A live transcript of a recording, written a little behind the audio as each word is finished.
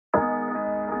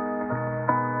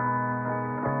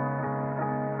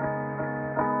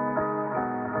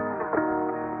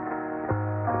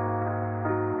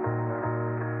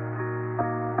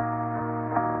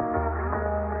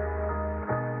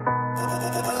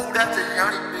That's a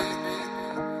Yunny beat.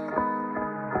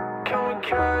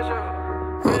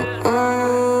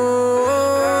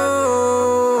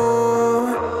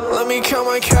 Let me count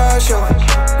my cash up,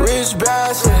 rich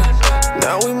bastard.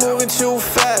 Now we moving too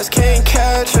fast, can't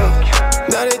catch up.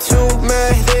 Now they too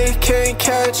mad, they can't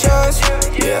catch us.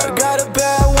 Yeah, I got a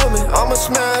bad woman, I'ma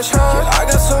smash her. Yeah, I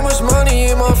got so much money,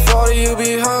 ain't my fault that you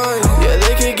behind. Yeah,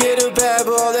 they can get it bad,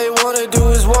 but all they wanna do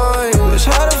is whine. Bitch,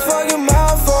 how the fuck am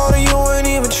I fault that you ain't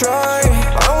even trying?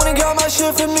 I only got my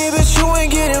shit for me, but you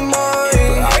ain't getting mine.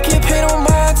 But I can't pay no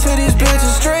mind to these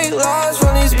bitches, straight lies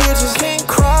from these bitches. Can't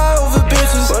cry over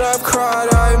bitches, but I've cried,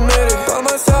 I admit it. By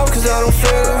myself, cause I don't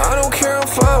feel it. I don't care, I'm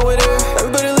fine with it.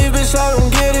 Everybody leave, bitch, I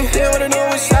don't get it. They wanna know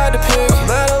which side to pick.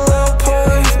 I'm at a low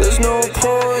point, there's no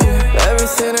point.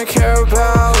 Everything I care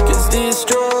about gets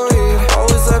destroyed.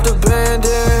 Always left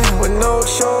abandoned with no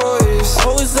choice.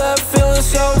 Always left feeling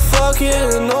so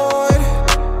fucking annoyed.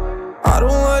 I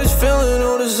don't like this feeling,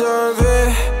 don't deserve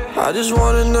it. I just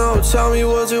wanna know, tell me,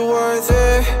 was it worth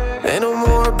it? Ain't no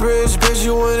more bridge, bitch,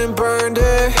 you went and burned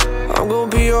it. I'm gon'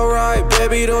 be alright,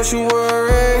 baby, don't you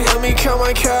worry. Let me count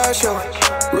my cash up,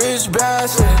 rich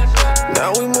bastard.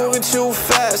 Now we moving too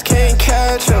fast, can't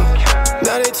catch up.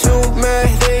 Now they too mad,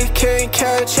 they can't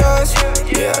catch us.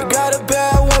 Yeah, I got a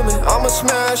bad woman, I'ma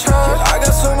smash her. Yeah, I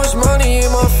got so much money,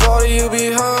 ain't my fault that you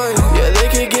behind. Yeah, they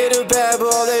can get it bad,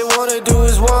 but all they wanna do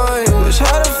is whine. Bitch,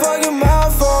 how the fuck am I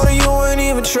fault that you ain't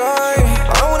even trying?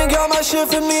 I only got my shit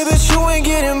for me, bitch, you